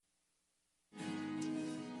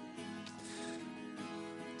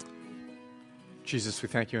Jesus, we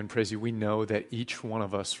thank you and praise you. We know that each one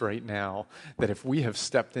of us right now, that if we have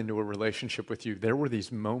stepped into a relationship with you, there were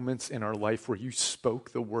these moments in our life where you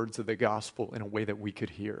spoke the words of the gospel in a way that we could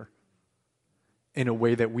hear, in a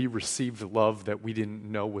way that we received love that we didn't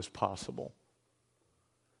know was possible,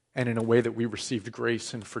 and in a way that we received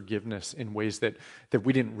grace and forgiveness in ways that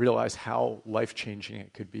we didn't realize how life-changing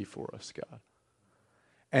it could be for us, God.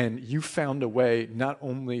 And you found a way not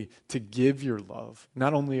only to give your love,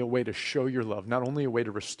 not only a way to show your love, not only a way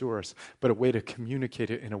to restore us, but a way to communicate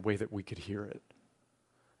it in a way that we could hear it.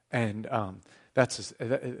 And that's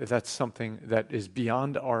something that is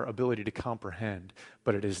beyond our ability to comprehend,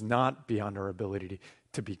 but it is not beyond our ability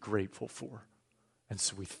to be grateful for. And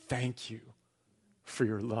so we thank you for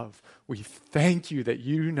your love. We thank you that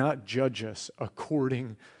you do not judge us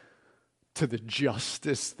according to the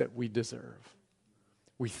justice that we deserve.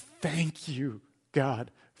 We thank you,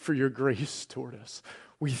 God, for your grace toward us.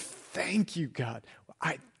 We thank you, God.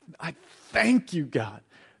 I thank you, God,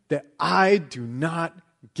 that I do not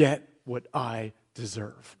get what I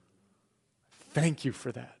deserve. Thank you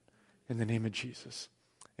for that. In the name of Jesus,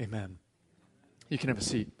 amen. You can have a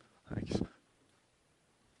seat. Thanks.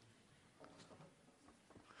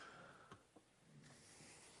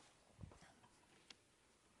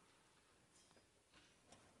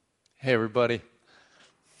 Hey, everybody.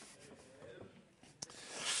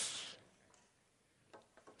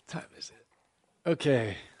 Time is it?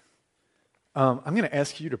 Okay. I'm going to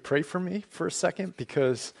ask you to pray for me for a second,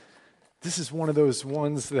 because this is one of those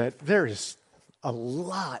ones that there is a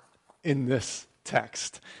lot in this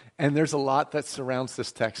text, and there's a lot that surrounds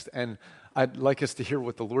this text, and I'd like us to hear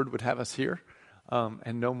what the Lord would have us hear,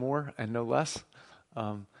 and no more and no less.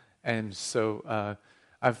 And so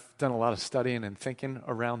I've done a lot of studying and thinking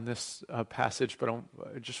around this passage, but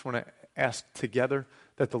I just want to ask together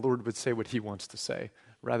that the Lord would say what he wants to say,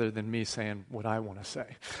 rather than me saying what I want to say,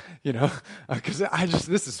 because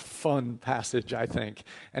this is a fun passage, I think,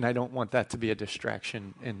 and I don't want that to be a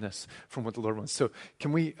distraction in this from what the Lord wants. So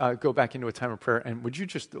can we go back into a time of prayer, and would you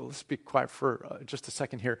let's be quiet for just a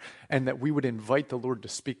second here, and that we would invite the Lord to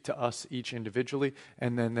speak to us each individually,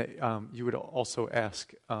 and then that you would also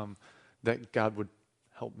ask that God would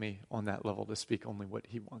help me on that level to speak only what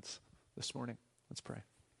he wants this morning. Let's pray.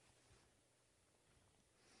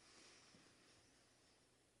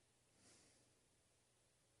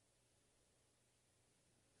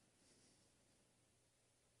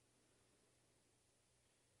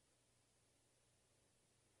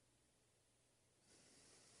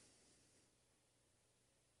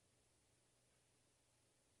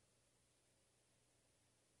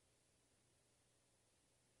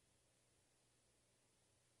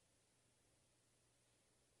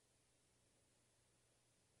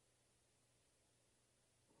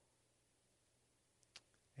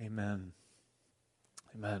 Amen.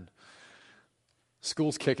 Amen.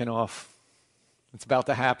 School's kicking off. It's about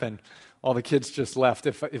to happen. All the kids just left.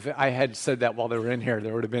 If I had said that while they were in here,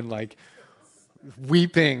 there would have been like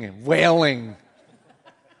weeping and wailing.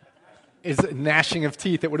 Is gnashing of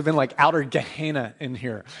teeth. It would have been like outer Gehenna in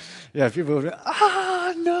here. Yeah, people would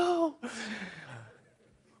have been, no.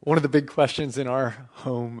 One of the big questions in our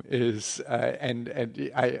home is, and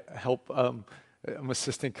I help, I'm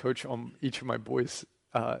assistant coach on each of my boys'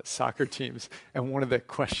 soccer teams, and one of the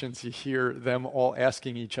questions you hear them all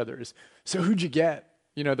asking each other is, so who'd you get?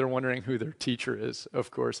 They're wondering who their teacher is,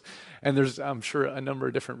 of course. And there's, I'm sure, a number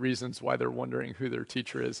of different reasons why they're wondering who their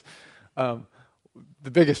teacher is.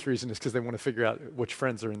 The biggest reason is because they want to figure out which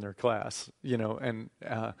friends are in their class, and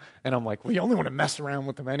I'm like, well, you only want to mess around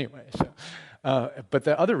with them anyway. So, but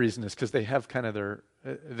the other reason is because they have kind of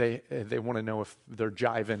they want to know if they're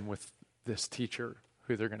jiving with this teacher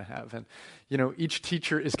who they're going to have. And, each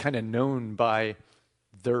teacher is kind of known by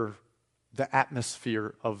the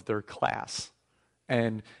atmosphere of their class.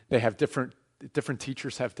 And they have different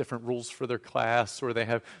teachers have different rules for their class, or they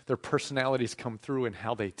have their personalities come through in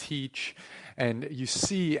how they teach. And you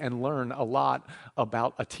see and learn a lot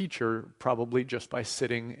about a teacher probably just by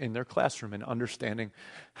sitting in their classroom and understanding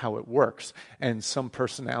how it works. And some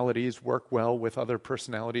personalities work well with other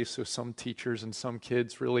personalities, so some teachers and some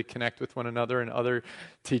kids really connect with one another, and other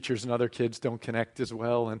teachers and other kids don't connect as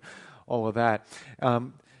well, and all of that.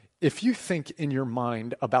 If you think in your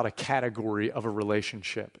mind about a category of a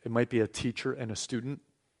relationship, it might be a teacher and a student.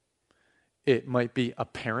 It might be a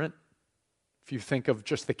parent. If you think of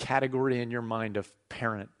just the category in your mind of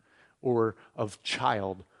parent, or of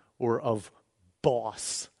child, or of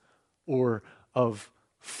boss, or of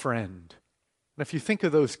friend, And if you think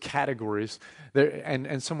of those categories,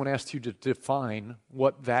 and someone asked you to define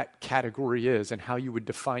what that category is and how you would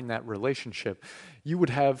define that relationship, you would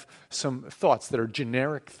have some thoughts that are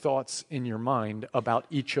generic thoughts in your mind about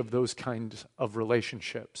each of those kinds of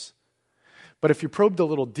relationships. But if you probed a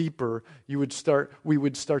little deeper, we would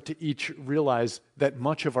start to each realize that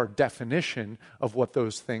much of our definition of what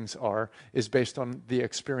those things are is based on the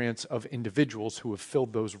experience of individuals who have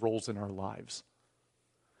filled those roles in our lives.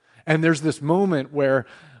 And there's this moment where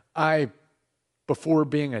I, before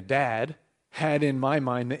being a dad, had in my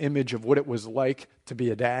mind the image of what it was like to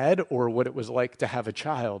be a dad or what it was like to have a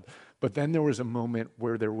child. But then there was a moment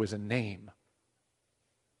where there was a name,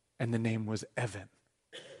 and the name was Evan.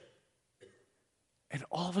 And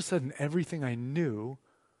all of a sudden, everything I knew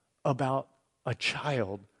about a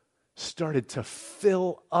child started to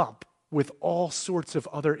fill up with all sorts of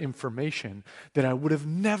other information that I would have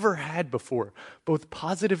never had before, both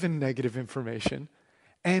positive and negative information,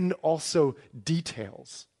 and also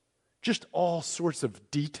details, just all sorts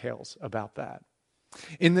of details about that.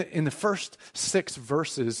 In the first 6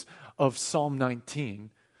 verses of Psalm 19,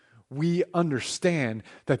 we understand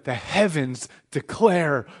that the heavens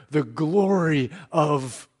declare the glory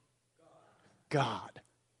of God.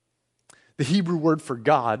 The Hebrew word for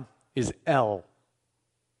God is El.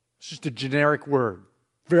 It's just a generic word.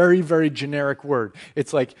 Very, very generic word.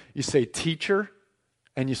 It's like you say teacher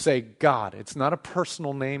and you say God. It's not a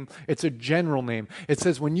personal name. It's a general name. It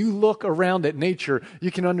says when you look around at nature,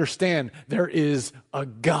 you can understand there is a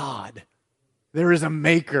God. There is a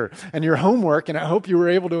maker. And your homework, and I hope you were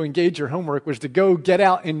able to engage your homework, was to go get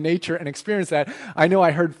out in nature and experience that. I know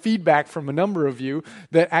I heard feedback from a number of you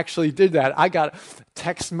that actually did that. I got a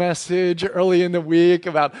text message early in the week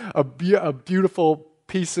about a beautiful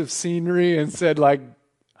piece of scenery and said, like,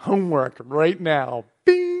 homework right now.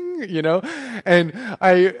 Bing! And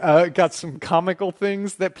I got some comical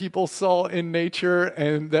things that people saw in nature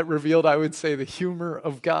and that revealed, I would say, the humor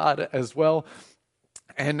of God as well.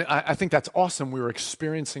 And I think that's awesome. We were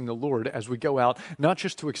experiencing the Lord as we go out, not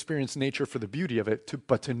just to experience nature for the beauty of it,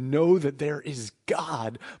 but to know that there is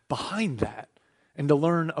God behind that and to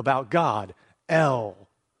learn about God. El,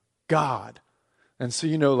 God. And so,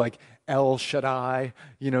 like El Shaddai,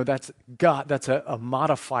 that's God. That's a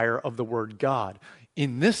modifier of the word God.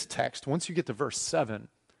 In this text, once you get to verse 7,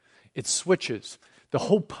 it switches. The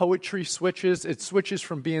whole poetry switches. It switches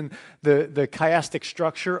from being the chiastic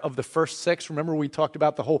structure of the first 6. Remember we talked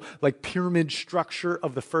about the whole pyramid structure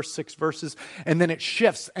of the first 6 verses? And then it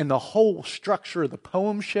shifts, and the whole structure of the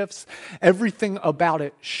poem shifts. Everything about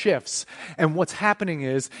it shifts. And what's happening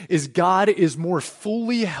is God is more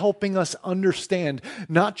fully helping us understand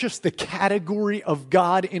not just the category of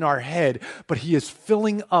God in our head, but he is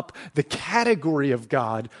filling up the category of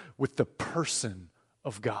God with the person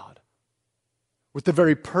of God. With the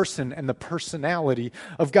very person and the personality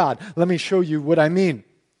of God. Let me show you what I mean.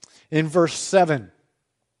 In verse 7,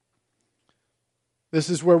 this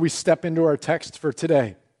is where we step into our text for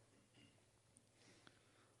today.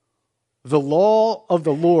 The law of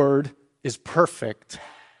the Lord is perfect,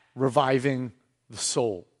 reviving the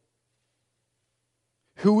soul.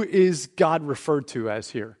 Who is God referred to as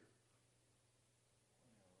here?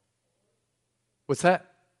 What's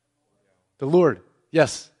that? The Lord.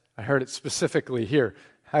 Yes. I heard it specifically here.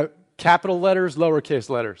 Capital letters,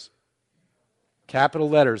 lowercase letters? Capital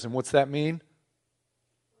letters. And what's that mean?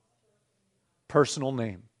 Personal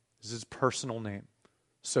name. This is personal name.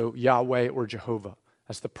 So Yahweh or Jehovah.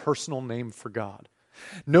 That's the personal name for God.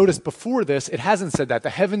 Notice before this, it hasn't said that.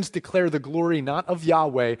 The heavens declare the glory not of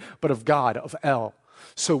Yahweh, but of God, of El.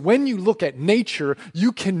 So when you look at nature,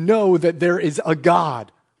 you can know that there is a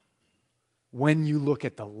God. When you look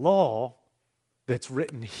at the law that's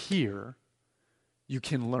written here, you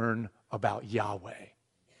can learn about Yahweh.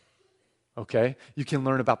 Okay? You can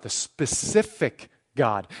learn about the specific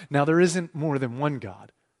God. Now, there isn't more than one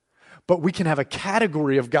God, but we can have a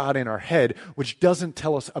category of God in our head which doesn't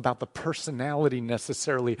tell us about the personality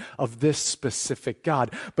necessarily of this specific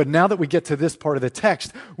God. But now that we get to this part of the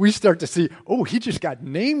text, we start to see, he just got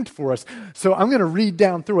named for us. So I'm going to read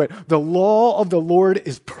down through it. The law of the Lord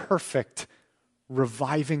is perfect,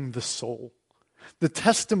 reviving the soul. The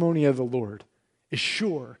testimony of the Lord is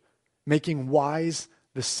sure, making wise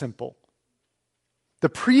the simple. The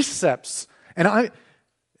precepts, and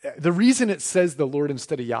the reason it says the Lord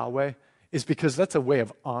instead of Yahweh is because that's a way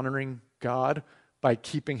of honoring God by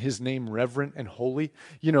keeping his name reverent and holy.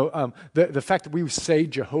 The fact that we say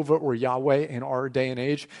Jehovah or Yahweh in our day and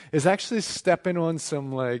age is actually stepping on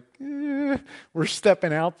some we're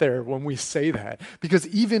stepping out there when we say that. Because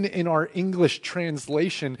even in our English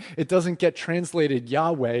translation, it doesn't get translated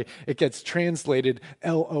Yahweh, it gets translated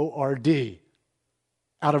Lord,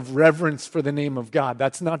 out of reverence for the name of God.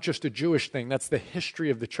 That's not just a Jewish thing, that's the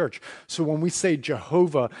history of the church. So when we say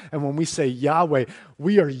Jehovah and when we say Yahweh,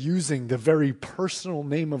 we are using the very personal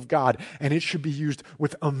name of God, and it should be used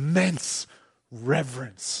with immense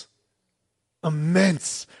reverence.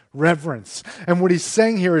 Immense reverence. And what he's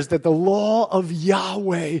saying here is that the law of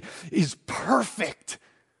Yahweh is perfect,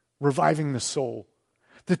 reviving the soul.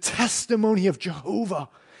 The testimony of Jehovah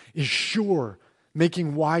is sure,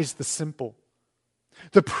 making wise the simple.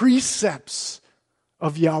 The precepts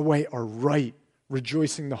of Yahweh are right,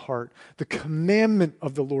 rejoicing the heart. The commandment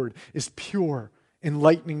of the Lord is pure,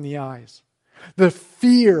 enlightening the eyes. The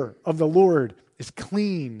fear of the Lord is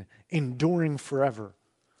clean, enduring forever.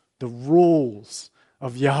 The rules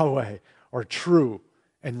of Yahweh are true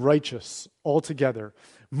and righteous altogether.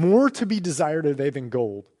 More to be desired are they than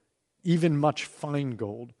gold, even much fine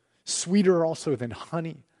gold. Sweeter also than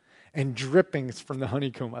honey, and drippings from the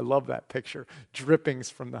honeycomb. I love that picture. Drippings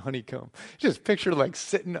from the honeycomb. Just picture like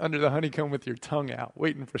sitting under the honeycomb with your tongue out,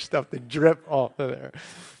 waiting for stuff to drip off of there.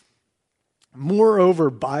 Moreover,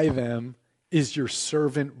 by them is your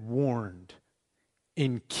servant warned.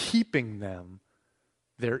 In keeping them,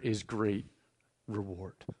 there is great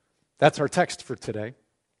reward. That's our text for today,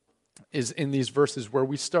 is in these verses where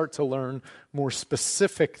we start to learn more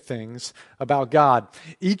specific things about God.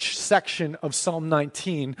 Each section of Psalm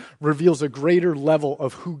 19 reveals a greater level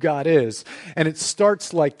of who God is. And it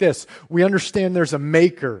starts like this. We understand there's a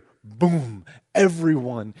maker. Boom.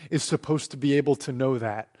 Everyone is supposed to be able to know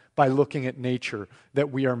that by looking at nature,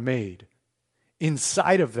 that we are made.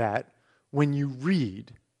 Inside of that, when you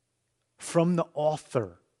read from the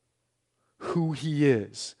author who he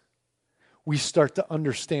is, we start to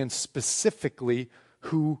understand specifically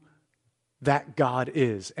who that God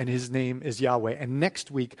is, and his name is Yahweh. And next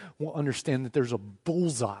week, we'll understand that there's a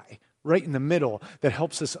bullseye right in the middle that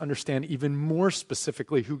helps us understand even more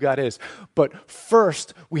specifically who God is. But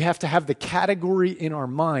first, we have to have the category in our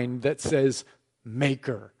mind that says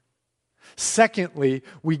maker. Secondly,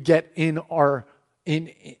 we get in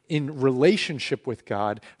relationship with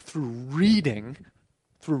God through reading,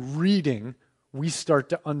 we start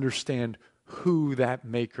to understand who that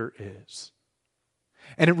maker is.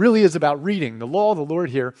 And it really is about reading. The law of the Lord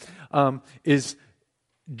here is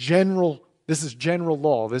general. This is general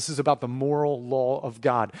law. This is about the moral law of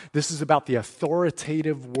God. This is about the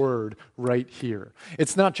authoritative word right here.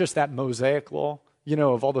 It's not just that Mosaic law,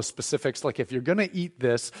 of all the specifics, like if you're going to eat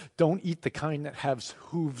this, don't eat the kind that has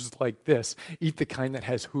hooves like this. Eat the kind that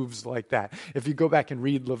has hooves like that. If you go back and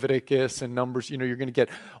read Leviticus and Numbers, you're going to get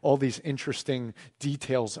all these interesting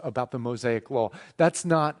details about the Mosaic law. That's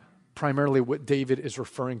not primarily what David is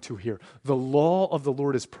referring to here. The law of the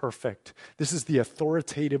Lord is perfect. This is the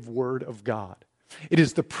authoritative word of God. It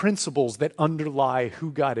is the principles that underlie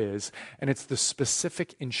who God is, and it's the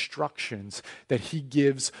specific instructions that he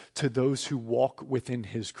gives to those who walk within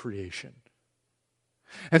his creation.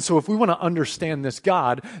 And so if we want to understand this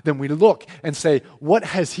God, then we look and say, what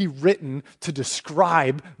has he written to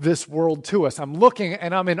describe this world to us? I'm looking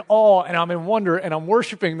and I'm in awe and I'm in wonder and I'm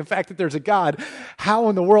worshiping the fact that there's a God. How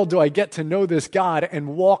in the world do I get to know this God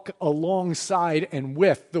and walk alongside and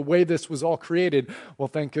with the way this was all created? Well,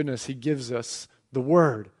 thank goodness he gives us the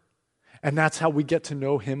Word. And that's how we get to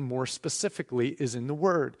know him more specifically, is in the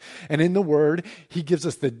Word. And in the Word, he gives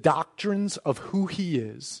us the doctrines of who he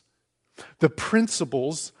is, the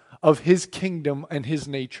principles of his kingdom and his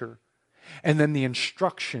nature, and then the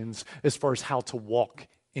instructions as far as how to walk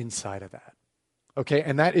inside of that. Okay,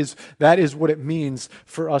 and that is what it means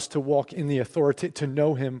for us to walk in the authority, to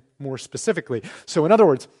know him more specifically. So in other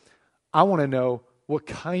words, I want to know, what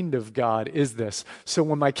kind of God is this? So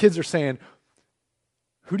when my kids are saying,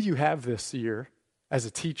 who do you have this year as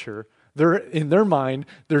a teacher? In their mind,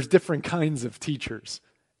 there's different kinds of teachers.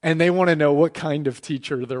 And they want to know what kind of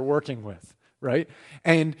teacher they're working with, right?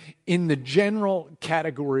 And in the general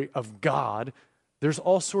category of God, there's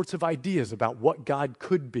all sorts of ideas about what God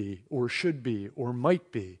could be or should be or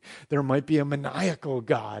might be. There might be a maniacal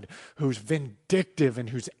God who's vindictive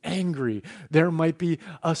and who's angry. There might be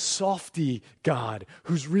a softy God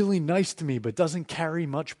who's really nice to me but doesn't carry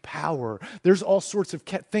much power. There's all sorts of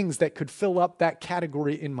things that could fill up that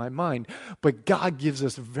category in my mind. But God gives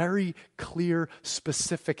us very clear,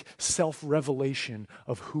 specific self-revelation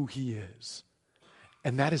of who he is.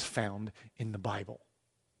 And that is found in the Bible.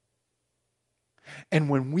 And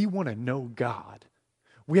when we want to know God,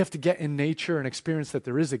 we have to get in nature and experience that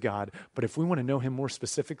there is a God. But if we want to know him more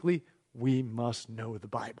specifically, we must know the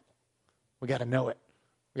Bible. We got to know it.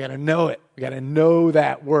 We got to know it. We got to know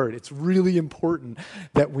that word. It's really important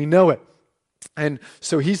that we know it. And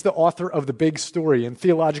so he's the author of the big story. In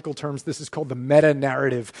theological terms, this is called the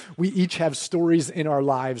meta-narrative. We each have stories in our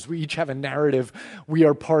lives. We each have a narrative. We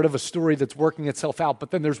are part of a story that's working itself out.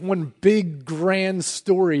 But then there's one big, grand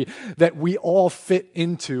story that we all fit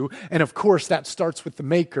into. And of course, that starts with the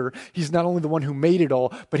maker. He's not only the one who made it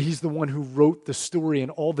all, but he's the one who wrote the story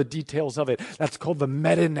and all the details of it. That's called the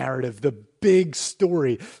meta-narrative, the big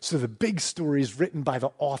story. So the big story is written by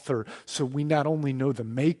the author. So we not only know the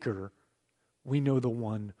maker, we know the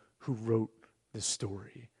one who wrote the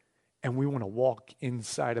story. And we want to walk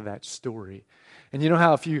inside of that story. And you know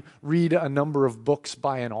how if you read a number of books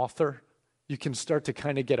by an author, you can start to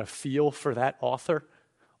kind of get a feel for that author?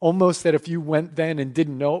 Almost that if you went then and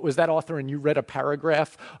didn't know it was that author and you read a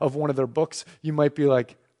paragraph of one of their books, you might be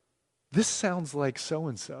like, this sounds like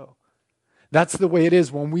so-and-so. That's the way it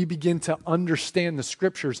is when we begin to understand the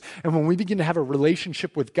Scriptures and when we begin to have a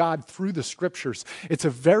relationship with God through the Scriptures. It's a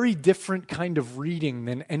very different kind of reading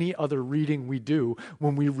than any other reading we do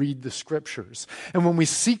when we read the Scriptures. And when we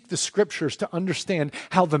seek the Scriptures to understand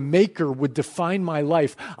how the Maker would define my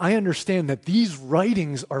life, I understand that these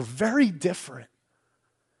writings are very different.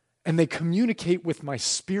 And they communicate with my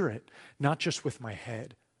spirit, not just with my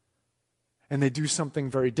head. And they do something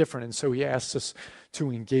very different. And so he asks us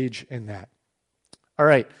to engage in that. All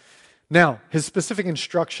right. Now, his specific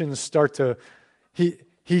instructions start to, he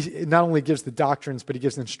not only gives the doctrines, but he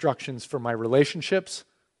gives instructions for my relationships,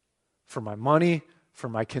 for my money, for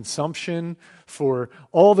my consumption, for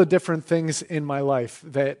all the different things in my life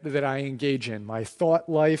that I engage in. My thought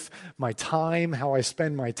life, my time, how I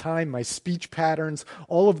spend my time, my speech patterns,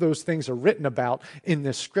 all of those things are written about in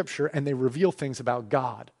this scripture, and they reveal things about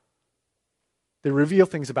God. They reveal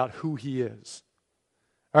things about who he is.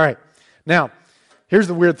 All right. Now, here's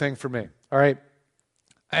the weird thing for me, all right?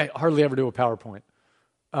 I hardly ever do a PowerPoint.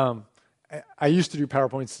 I used to do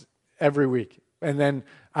PowerPoints every week, and then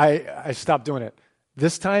I stopped doing it.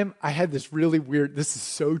 This time, I had this really weird, this is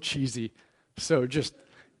so cheesy, so just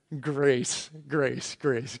grace, grace,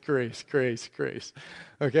 grace, grace, grace, grace.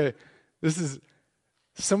 Okay, this is,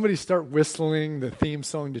 somebody start whistling the theme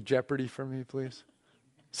song to Jeopardy for me, please.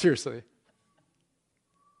 Seriously.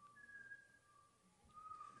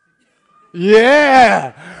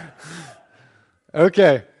 Yeah!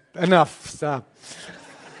 Okay, enough. Stop.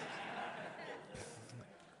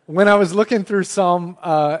 When I was looking through Psalm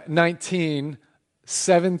 19,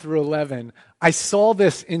 7 through 11, I saw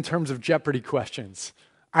this in terms of Jeopardy questions.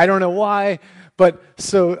 I don't know why, but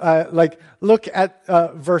so, look at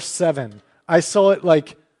verse 7. I saw it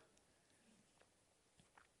like,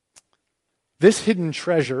 this hidden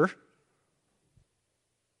treasure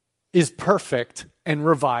is perfect and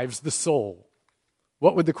revives the soul.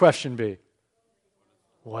 What would the question be?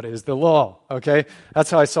 What is the law? Okay,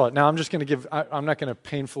 that's how I saw it. Now I'm just going to I'm not going to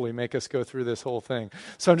painfully make us go through this whole thing.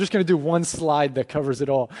 So I'm just going to do one slide that covers it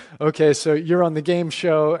all. Okay, so you're on the game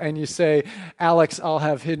show and you say, Alex, I'll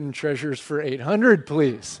have hidden treasures for 800,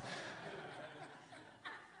 please.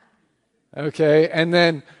 Okay, and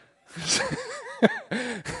then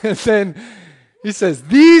he says,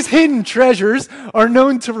 these hidden treasures are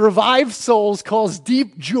known to revive souls, cause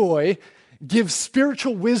deep joy, give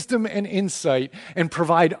spiritual wisdom and insight, and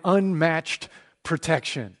provide unmatched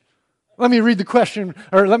protection. Let me read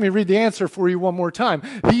the answer for you one more time.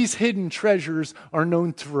 These hidden treasures are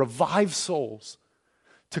known to revive souls,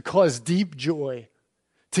 to cause deep joy,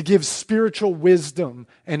 to give spiritual wisdom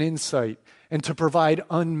and insight, and to provide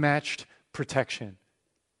unmatched protection.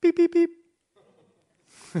 Beep, beep, beep.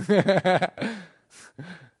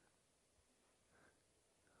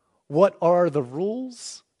 What are the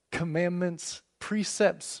rules, commandments,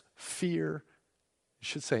 precepts, fear,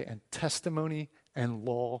 and testimony and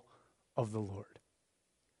law of the Lord?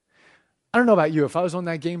 I don't know about you. If I was on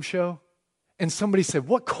that game show and somebody said,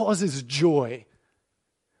 what causes joy?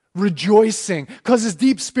 Rejoicing, causes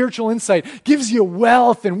deep spiritual insight, gives you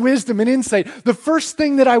wealth and wisdom and insight. The first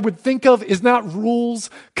thing that I would think of is not rules,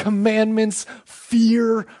 commandments,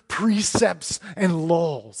 fear, precepts, and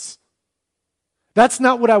laws. That's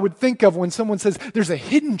not what I would think of when someone says, there's a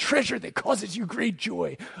hidden treasure that causes you great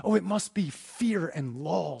joy. Oh, it must be fear and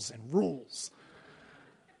laws and rules.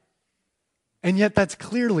 And yet that's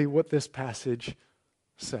clearly what this passage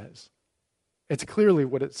says. It's clearly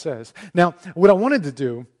what it says. Now, what I wanted to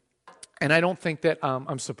do, and I don't think that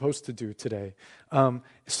I'm supposed to do today,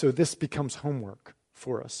 so this becomes homework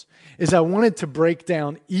for us, is I wanted to break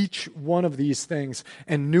down each one of these things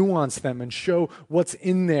and nuance them and show what's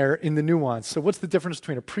in there in the nuance. So what's the difference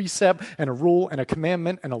between a precept and a rule and a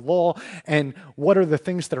commandment and a law, and what are the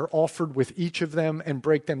things that are offered with each of them, and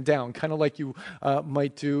break them down, kind of like you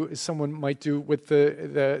someone might do with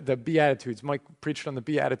the Beatitudes. Mike preached on the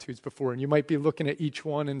Beatitudes before, and you might be looking at each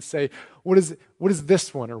one and say, what is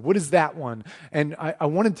this one, or what is that one? And I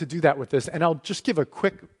wanted to do that with this, and I'll just give a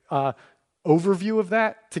quick overview of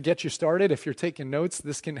that to get you started. If you're taking notes,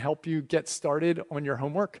 this can help you get started on your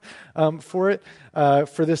homework for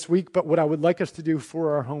this week. But what I would like us to do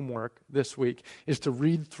for our homework this week is to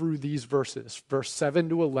read through these verses, verse 7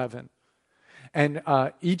 to 11. And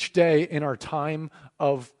each day in our time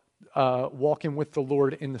of walking with the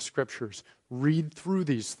Lord in the Scriptures, read through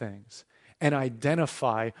these things and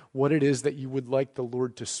identify what it is that you would like the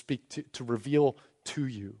Lord to speak to reveal to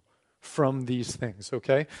you from these things,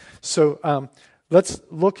 okay? So let's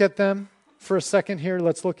look at them for a second here.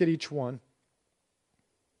 Let's look at each one.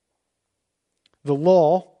 The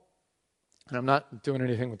law, and I'm not doing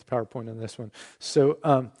anything with the PowerPoint on this one.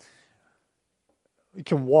 So you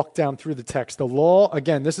can walk down through the text. The law,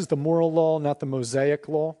 again, this is the moral law, not the Mosaic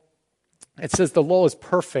law. It says the law is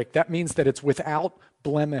perfect. That means that it's without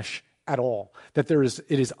blemish at all, that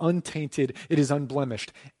it is untainted, it is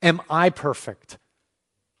unblemished. Am I perfect?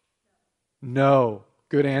 No.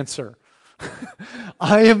 Good answer.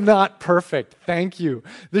 I am not perfect. Thank you.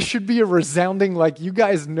 This should be a resounding, like, you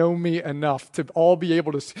guys know me enough to all be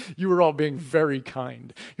able to, you are all being very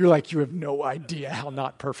kind. You're like, you have no idea how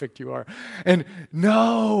not perfect you are. And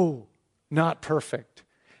no, not perfect.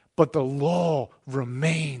 But the law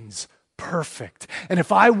remains perfect. And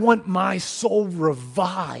if I want my soul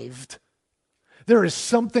revived, there is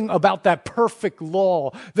something about that perfect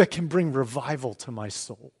law that can bring revival to my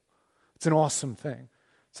soul. It's an awesome thing.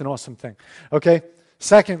 It's an awesome thing. Okay?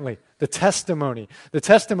 Secondly, the testimony. The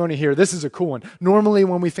testimony here, this is a cool one. Normally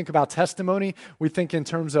when we think about testimony, we think in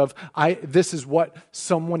terms of, this is what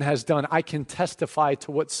someone has done. I can testify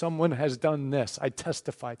to what someone has done this. I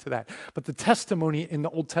testify to that. But the testimony in the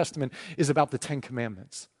Old Testament is about the Ten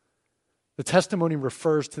Commandments. The testimony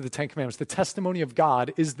refers to the Ten Commandments. The testimony of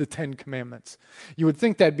God is the Ten Commandments. You would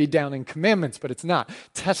think that'd be down in commandments, but it's not.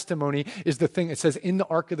 Testimony is the thing. It says in the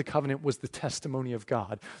Ark of the Covenant was the testimony of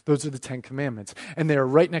God. Those are the Ten Commandments. And they are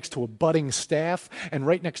right next to a budding staff and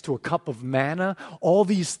right next to a cup of manna. All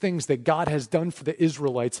these things that God has done for the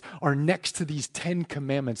Israelites are next to these Ten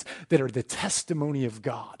Commandments that are the testimony of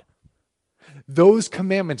God. Those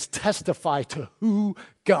commandments testify to who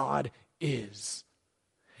God is.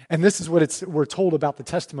 And this is what we're told about the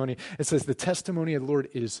testimony. It says the testimony of the Lord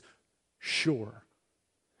is sure.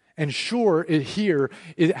 And sure here,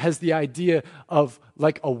 it has the idea of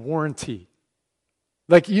like a warranty.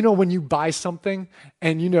 Like, when you buy something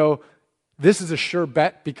and this is a sure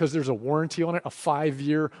bet because there's a warranty on it, a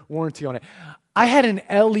 5-year warranty on it. I had an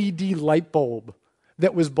LED light bulb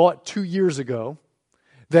that was bought 2 years ago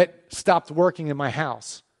that stopped working in my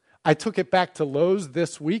house. I took it back to Lowe's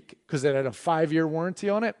this week because it had a 5-year warranty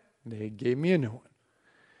on it. They gave me a new one.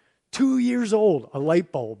 2 years old, a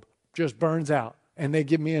light bulb just burns out, and they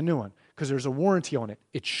give me a new one because there's a warranty on it.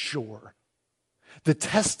 It's sure. The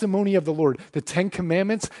testimony of the Lord, the Ten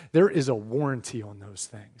Commandments, there is a warranty on those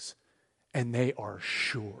things, and they are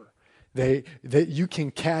sure. That you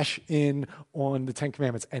can cash in on the Ten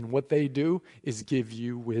Commandments, and what they do is give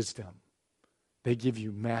you wisdom. They give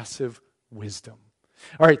you massive wisdom.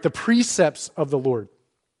 All right, the precepts of the Lord.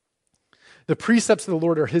 The precepts of the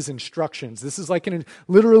Lord are his instructions. This is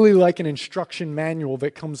literally like an instruction manual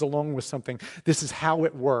that comes along with something. This is how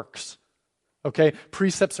it works. Okay?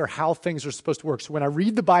 Precepts are how things are supposed to work. So when I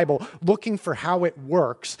read the Bible looking for how it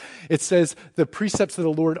works, it says the precepts of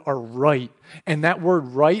the Lord are right. And that word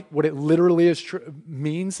right, what it literally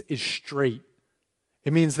means is straight.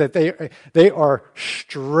 It means that they are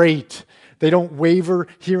straight. They don't waver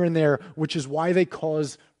here and there, which is why they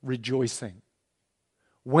cause rejoicing.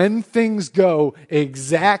 When things go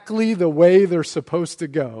exactly the way they're supposed to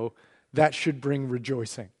go, that should bring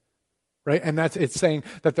rejoicing. Right? And it's saying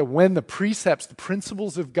that when the precepts, the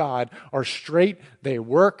principles of God are straight, they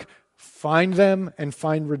work, find them and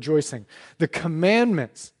find rejoicing. The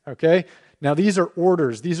commandments, okay? Now these are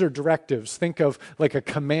orders, these are directives. Think of like a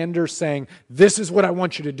commander saying, this is what I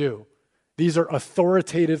want you to do. These are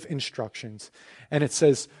authoritative instructions. And it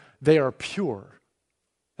says they are pure.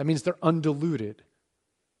 That means they're undiluted.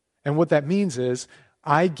 And what that means is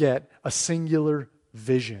I get a singular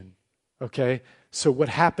vision, okay? So what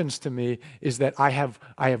happens to me is that I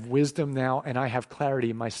have wisdom now and I have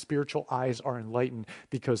clarity. My spiritual eyes are enlightened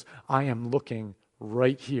because I am looking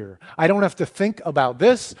right here. I don't have to think about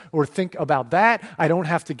this or think about that. I don't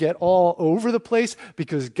have to get all over the place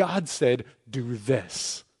because God said, do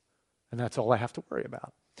this. And that's all I have to worry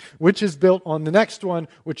about. Which is built on the next one,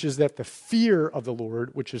 which is that the fear of the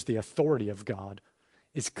Lord, which is the authority of God,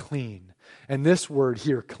 is clean. And this word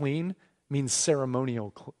here, clean, means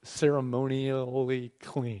ceremonially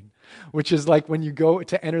clean, which is like when you go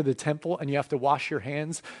to enter the temple and you have to wash your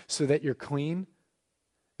hands so that you're clean.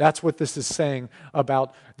 That's what this is saying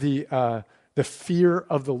about the fear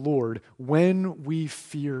of the Lord. When we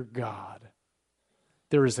fear God,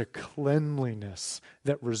 there is a cleanliness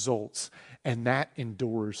that results, and that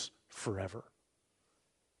endures forever.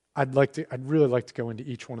 I'd really like to go into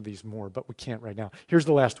each one of these more, but we can't right now. Here's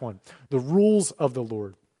the last one. The rules of the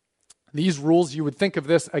Lord. These rules, you would think of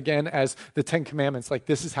this again as the Ten Commandments, like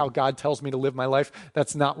this is how God tells me to live my life.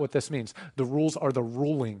 That's not what this means. The rules are the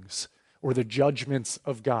rulings or the judgments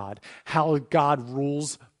of God, how God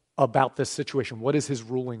rules about this situation. What is his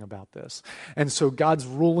ruling about this? And so God's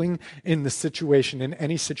ruling in the situation, in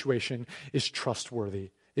any situation, is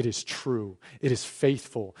trustworthy. It is true. It is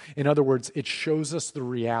faithful. In other words, it shows us the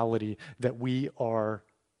reality that we are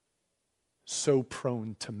so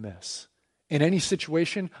prone to miss. In any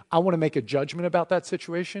situation, I want to make a judgment about that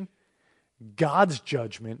situation. God's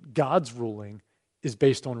judgment, God's ruling is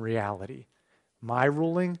based on reality. My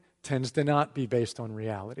ruling tends to not be based on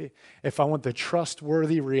reality. If I want the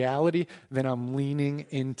trustworthy reality, then I'm leaning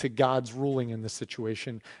into God's ruling in the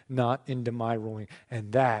situation, not into my ruling.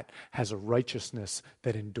 And that has a righteousness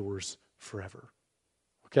that endures forever.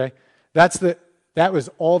 Okay? That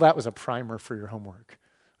was a primer for your homework.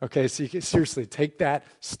 Okay, so you can seriously take that,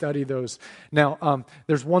 study those. Now,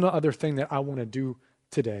 there's one other thing that I want to do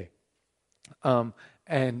today,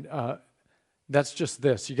 and that's just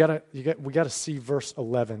this. We got to see verse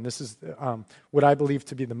 11. This is what I believe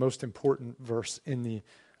to be the most important verse in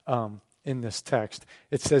this text.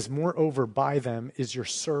 It says, "Moreover, by them is your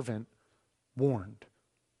servant warned."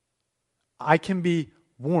 I can be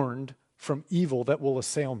warned from evil that will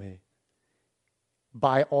assail me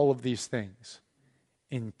by all of these things.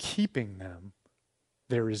 In keeping them,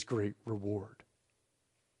 there is great reward.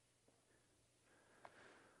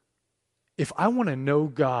 If I want to know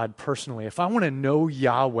God personally, if I want to know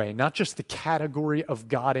Yahweh, not just the category of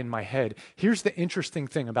God in my head, here's the interesting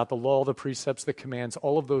thing about the law, the precepts, the commands,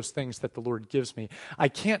 all of those things that the Lord gives me. I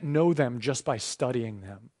can't know them just by studying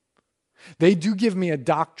them. They do give me a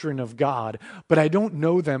doctrine of God, but I don't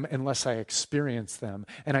know them unless I experience them,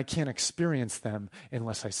 and I can't experience them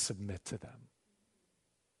unless I submit to them.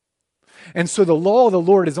 And so the law of the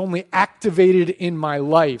Lord is only activated in my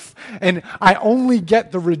life. And I only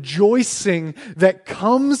get the rejoicing that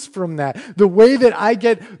comes from that. The way that I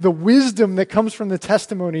get the wisdom that comes from the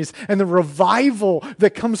testimonies and the revival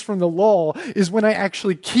that comes from the law is when I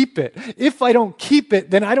actually keep it. If I don't keep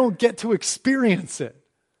it, then I don't get to experience it.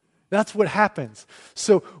 That's what happens.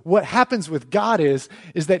 So what happens with God is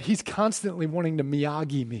that he's constantly wanting to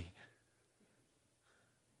Miyagi me.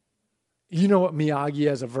 You know what Miyagi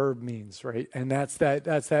as a verb means, right? And that's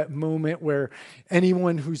that moment where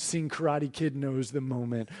anyone who's seen Karate Kid knows the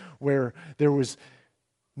moment where there was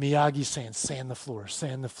Miyagi saying, sand the floor,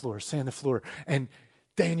 sand the floor, sand the floor. And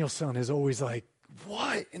Daniel-san is always like,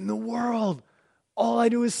 what in the world? All I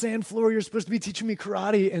do is sand floor. You're supposed to be teaching me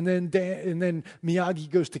karate. And then Miyagi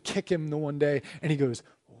goes to kick him the one day, and he goes,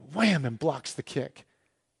 wham, and blocks the kick.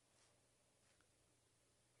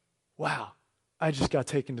 Wow, I just got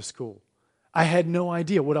taken to school. I had no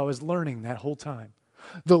idea what I was learning that whole time.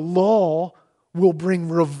 The law will bring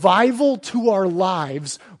revival to our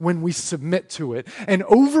lives when we submit to it. And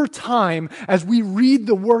over time, as we read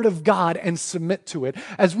the Word of God and submit to it,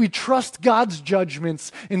 as we trust God's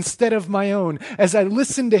judgments instead of my own, as I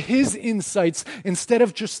listen to His insights instead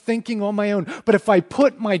of just thinking on my own, but if I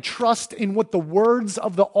put my trust in what the words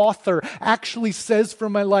of the author actually says for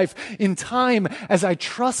my life, in time, as I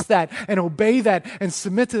trust that and obey that and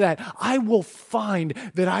submit to that, I will find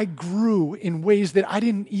that I grew in ways that I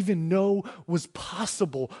didn't even know was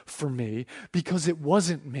possible for me, because it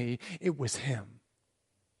wasn't me, it was Him.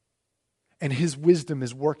 And His wisdom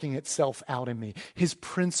is working itself out in me. His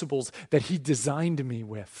principles that He designed me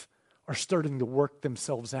with are starting to work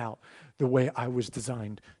themselves out the way I was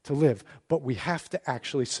designed to live. But we have to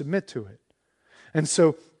actually submit to it. And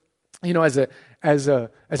so, you know, as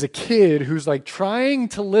a kid who's like trying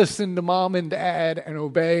to listen to mom and dad and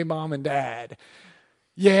obey mom and dad,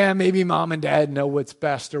 Yeah, maybe mom and dad know what's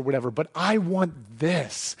best or whatever, but I want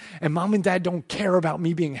this. And mom and dad don't care about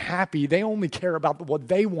me being happy. They only care about what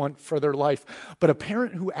they want for their life. But a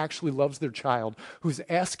parent who actually loves their child, who's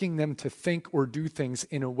asking them to think or do things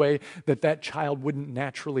in a way that that child wouldn't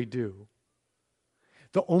naturally do,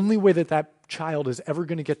 the only way that that child is ever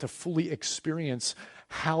going to get to fully experience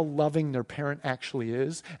how loving their parent actually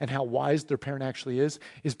is and how wise their parent actually is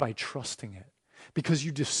by trusting it. Because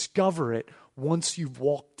you discover it once you've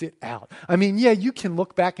walked it out. I mean, yeah, you can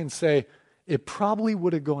look back and say, it probably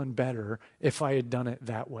would have gone better if I had done it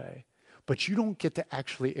that way. But you don't get to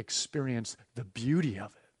actually experience the beauty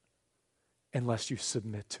of it unless you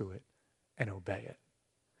submit to it and obey it.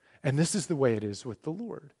 And this is the way it is with the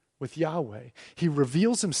Lord, with Yahweh. He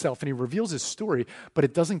reveals himself and he reveals his story, but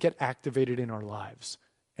it doesn't get activated in our lives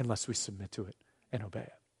unless we submit to it and obey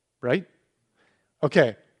it. Right?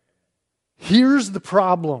 Okay. Here's the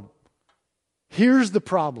problem. Here's the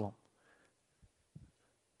problem.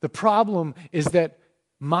 The problem is that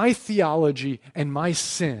my theology and my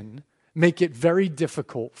sin make it very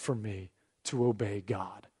difficult for me to obey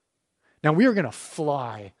God. Now, we are going to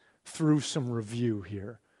fly through some review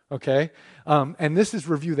here, okay? And this is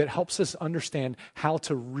review that helps us understand how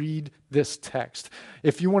to read this text.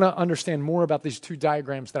 If you want to understand more about these two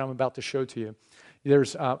diagrams that I'm about to show to you,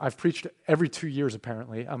 I've preached every 2 years,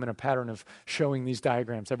 apparently. I'm in a pattern of showing these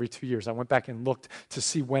diagrams every 2 years. I went back and looked to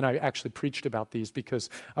see when I actually preached about these because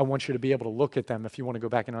I want you to be able to look at them if you want to go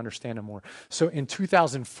back and understand them more. So in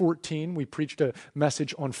 2014, we preached a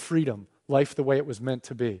message on freedom, life the way it was meant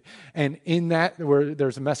to be. And in that,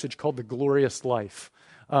 there's a message called the glorious life,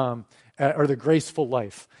 or the graceful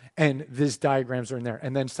life. And these diagrams are in there.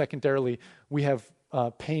 And then secondarily, we have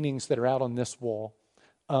paintings that are out on this wall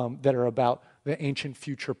that are about the ancient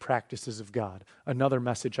future practices of God. Another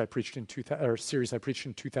message I preached series I preached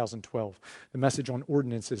in 2012. The message on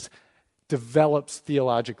ordinances develops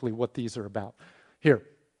theologically what these are about. Here.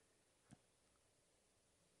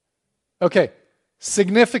 Okay,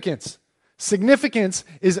 significance. Significance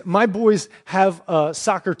is my boys have a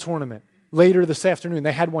soccer tournament later this afternoon.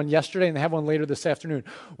 They had one yesterday and they have one later this afternoon.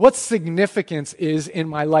 What significance is in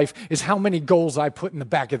my life is how many goals I put in the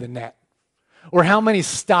back of the net. Or how many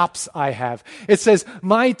stops I have. It says,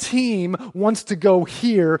 my team wants to go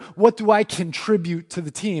here. What do I contribute to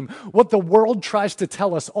the team? What the world tries to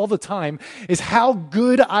tell us all the time is how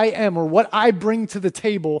good I am or what I bring to the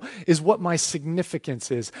table is what my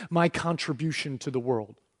significance is, my contribution to the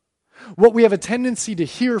world. What we have a tendency to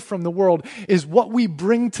hear from the world is what we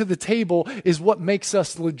bring to the table is what makes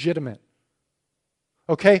us legitimate.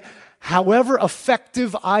 Okay? However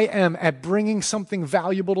effective I am at bringing something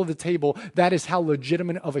valuable to the table, that is how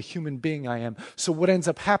legitimate of a human being I am. So what ends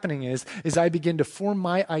up happening is I begin to form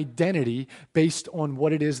my identity based on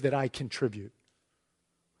what it is that I contribute.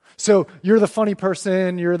 So you're the funny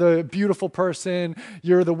person, you're the beautiful person,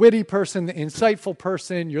 you're the witty person, the insightful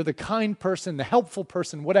person, you're the kind person, the helpful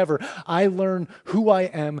person, whatever. I learn who I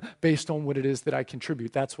am based on what it is that I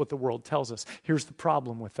contribute. That's what the world tells us. Here's the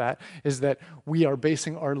problem with that, is that we are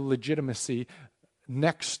basing our legitimacy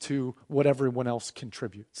next to what everyone else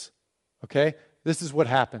contributes. Okay? This is what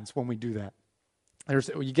happens when we do that.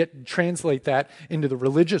 Translate that into the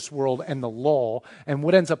religious world and the law, and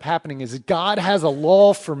what ends up happening is God has a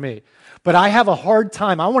law for me, but I have a hard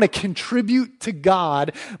time. I want to contribute to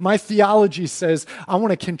God. My theology says I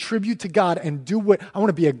want to contribute to God and I want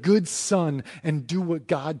to be a good son and do what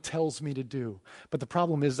God tells me to do. But the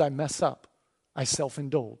problem is I mess up. I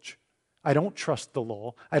self-indulge. I don't trust the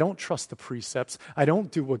law. I don't trust the precepts. I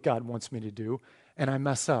don't do what God wants me to do, and I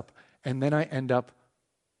mess up. And then I end up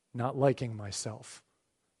not liking myself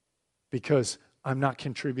because I'm not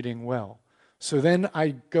contributing well. So then I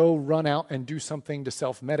go run out and do something to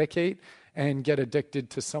self-medicate and get addicted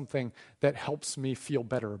to something that helps me feel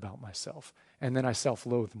better about myself. And then I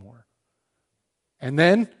self-loathe more. And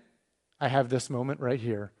then I have this moment right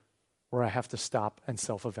here where I have to stop and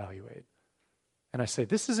self-evaluate. And I say,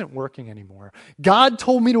 this isn't working anymore. God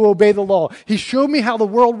told me to obey the law. He showed me how the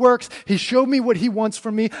world works. He showed me what he wants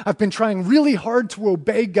from me. I've been trying really hard to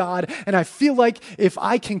obey God. And I feel like if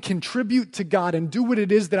I can contribute to God and do what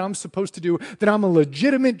it is that I'm supposed to do, then I'm a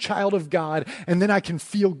legitimate child of God. And then I can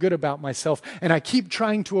feel good about myself. And I keep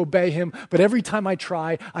trying to obey him. But every time I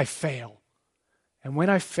try, I fail. And when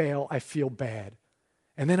I fail, I feel bad.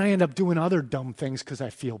 And then I end up doing other dumb things because I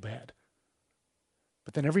feel bad.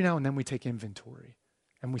 But then every now and then we take inventory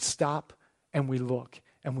and we stop and we look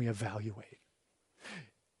and we evaluate.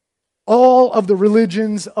 All of the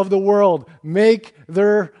religions of the world make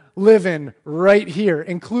their living right here,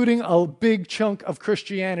 including a big chunk of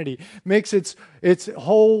Christianity. Makes its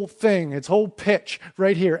whole thing, its whole pitch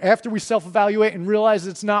right here. After we self-evaluate and realize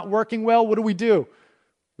it's not working well, what do?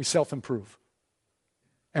 We self-improve.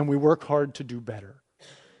 And we work hard to do better.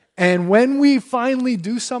 And when we finally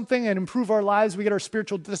do something and improve our lives, we get our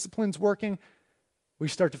spiritual disciplines working, we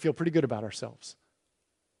start to feel pretty good about ourselves.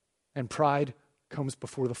 And pride comes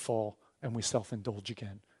before the fall, and we self-indulge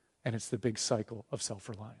again. And it's the big cycle of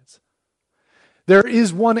self-reliance. There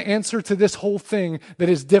is one answer to this whole thing that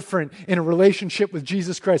is different in a relationship with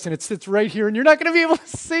Jesus Christ, and it sits right here, and you're not going to be able to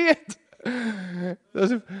see it.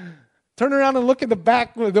 Turn around and look at the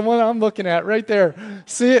back, the one I'm looking at right there.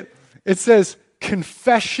 See it? It says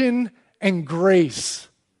confession and grace.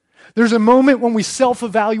 There's a moment when we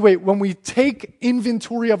self-evaluate, when we take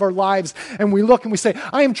inventory of our lives and we look and we say,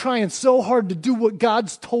 I am trying so hard to do what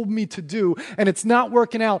God's told me to do, and it's not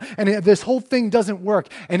working out, and this whole thing doesn't work.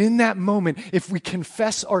 And in that moment, if we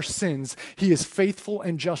confess our sins, He is faithful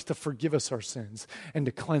and just to forgive us our sins and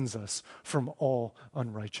to cleanse us from all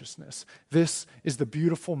unrighteousness. This is the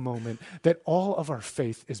beautiful moment that all of our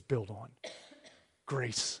faith is built on.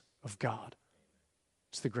 Grace of God.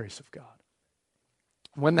 It's the grace of God.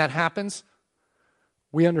 When that happens,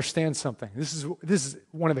 we understand something. This is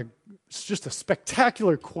one of it's just a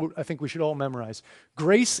spectacular quote I think we should all memorize.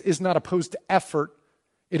 Grace is not opposed to effort,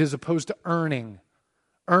 it is opposed to earning.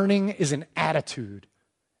 Earning is an attitude.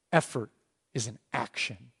 Effort is an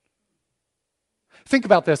action. Think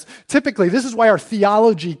about this. Typically, this is why our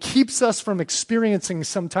theology keeps us from experiencing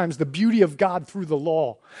sometimes the beauty of God through the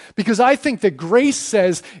law. Because I think that grace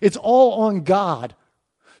says it's all on God.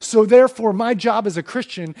 So therefore, my job as a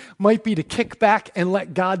Christian might be to kick back and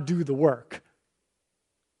let God do the work.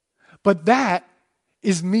 But that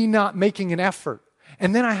is me not making an effort.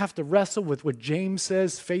 And then I have to wrestle with what James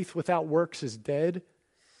says, faith without works is dead.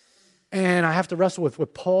 And I have to wrestle with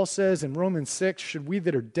what Paul says in Romans 6, should we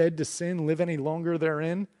that are dead to sin live any longer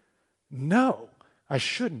therein? No, I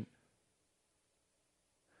shouldn't.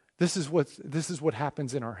 This is what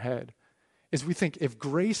happens in our head, is we think if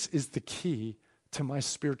grace is the key to my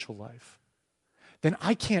spiritual life, then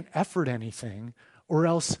I can't effort anything, or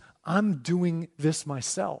else I'm doing this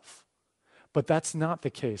myself. But that's not the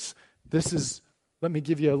case. Let me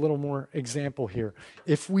give you a little more example here.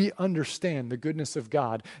 If we understand the goodness of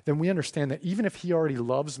God, then we understand that even if He already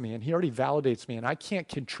loves me and He already validates me and I can't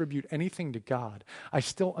contribute anything to God, I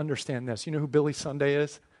still understand this. You know who Billy Sunday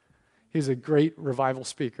is? He's a great revival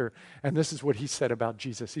speaker, and this is what he said about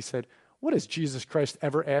Jesus. He said, what has Jesus Christ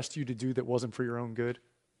ever asked you to do that wasn't for your own good?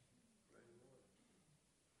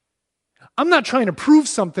 I'm not trying to prove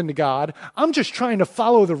something to God. I'm just trying to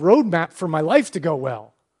follow the roadmap for my life to go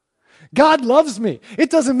well. God loves me.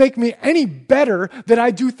 It doesn't make me any better that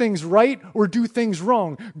I do things right or do things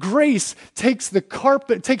wrong. Grace takes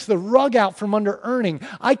the rug out from under earning.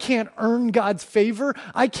 I can't earn God's favor.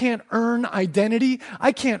 I can't earn identity.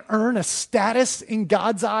 I can't earn a status in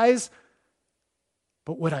God's eyes.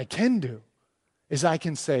 But what I can do is I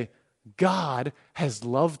can say, God has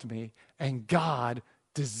loved me and God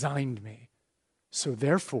designed me. So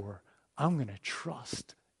therefore, I'm going to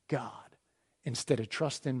trust God instead of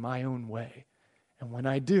trusting my own way. And when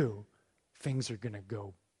I do, things are going to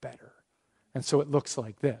go better. And so it looks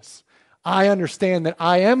like this. I understand that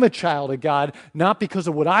I am a child of God, not because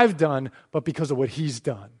of what I've done, but because of what He's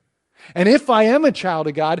done. And if I am a child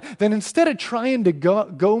of God, then instead of trying to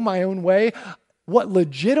go my own way, what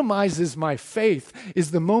legitimizes my faith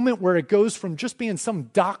is the moment where it goes from just being some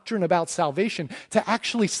doctrine about salvation to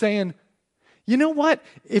actually saying, you know what?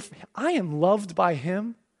 If I am loved by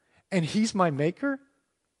Him and He's my maker,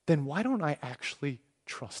 then why don't I actually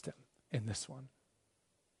trust Him in this one?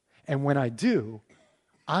 And when I do,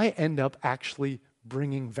 I end up actually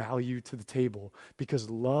bringing value to the table because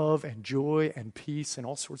love and joy and peace and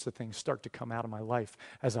all sorts of things start to come out of my life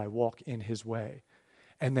as I walk in His way.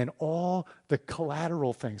 And then all the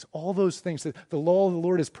collateral things, all those things, that the law of the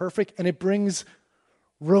Lord is perfect, and it brings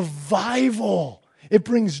revival. It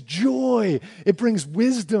brings joy. It brings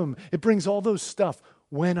wisdom. It brings all those stuff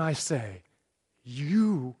when I say,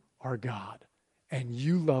 you are God and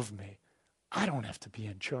you love me. I don't have to be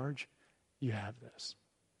in charge. You have this.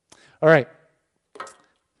 All right.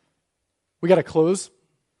 We got to close,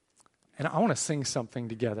 and I want to sing something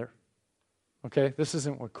together. Okay? This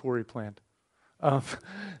isn't what Corey planned.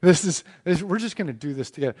 We're just going to do this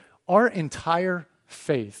together. Our entire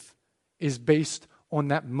faith is based on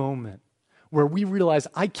that moment where we realize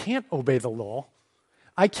I can't obey the law.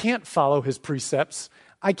 I can't follow His precepts.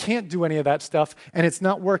 I can't do any of that stuff and it's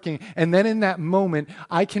not working. And then in that moment,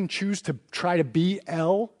 I can choose to try to be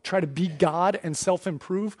try to be God and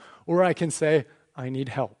self-improve, or I can say, I need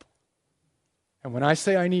help. And when I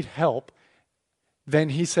say I need help, then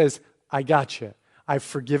he says, I got you. I've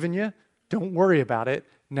forgiven you. Don't worry about it.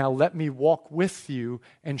 Now let me walk with you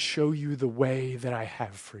and show you the way that I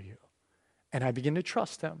have for you. And I begin to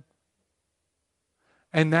trust him.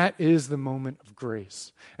 And that is the moment of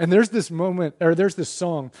grace. And there's this moment, or there's this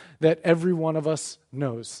song that every one of us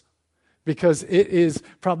knows, because it is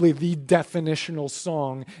probably the definitional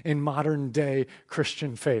song in modern day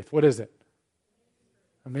Christian faith. What is it?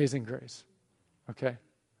 Amazing Grace. Okay?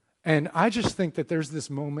 And I just think that there's this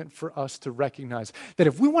moment for us to recognize that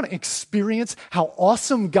if we want to experience how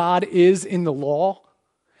awesome God is in the law,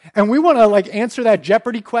 and we want to answer that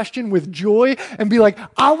Jeopardy question with joy and be like,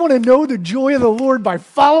 I want to know the joy of the Lord by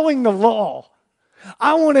following the law.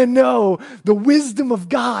 I want to know the wisdom of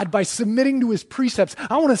God by submitting to his precepts.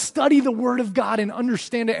 I want to study the word of God and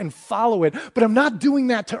understand it and follow it. But I'm not doing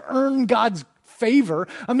that to earn God's favor.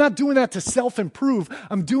 I'm not doing that to self-improve.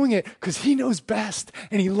 I'm doing it because he knows best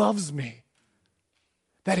and he loves me.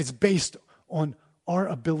 That is based on our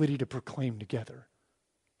ability to proclaim together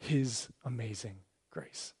his amazing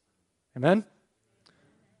grace. Amen?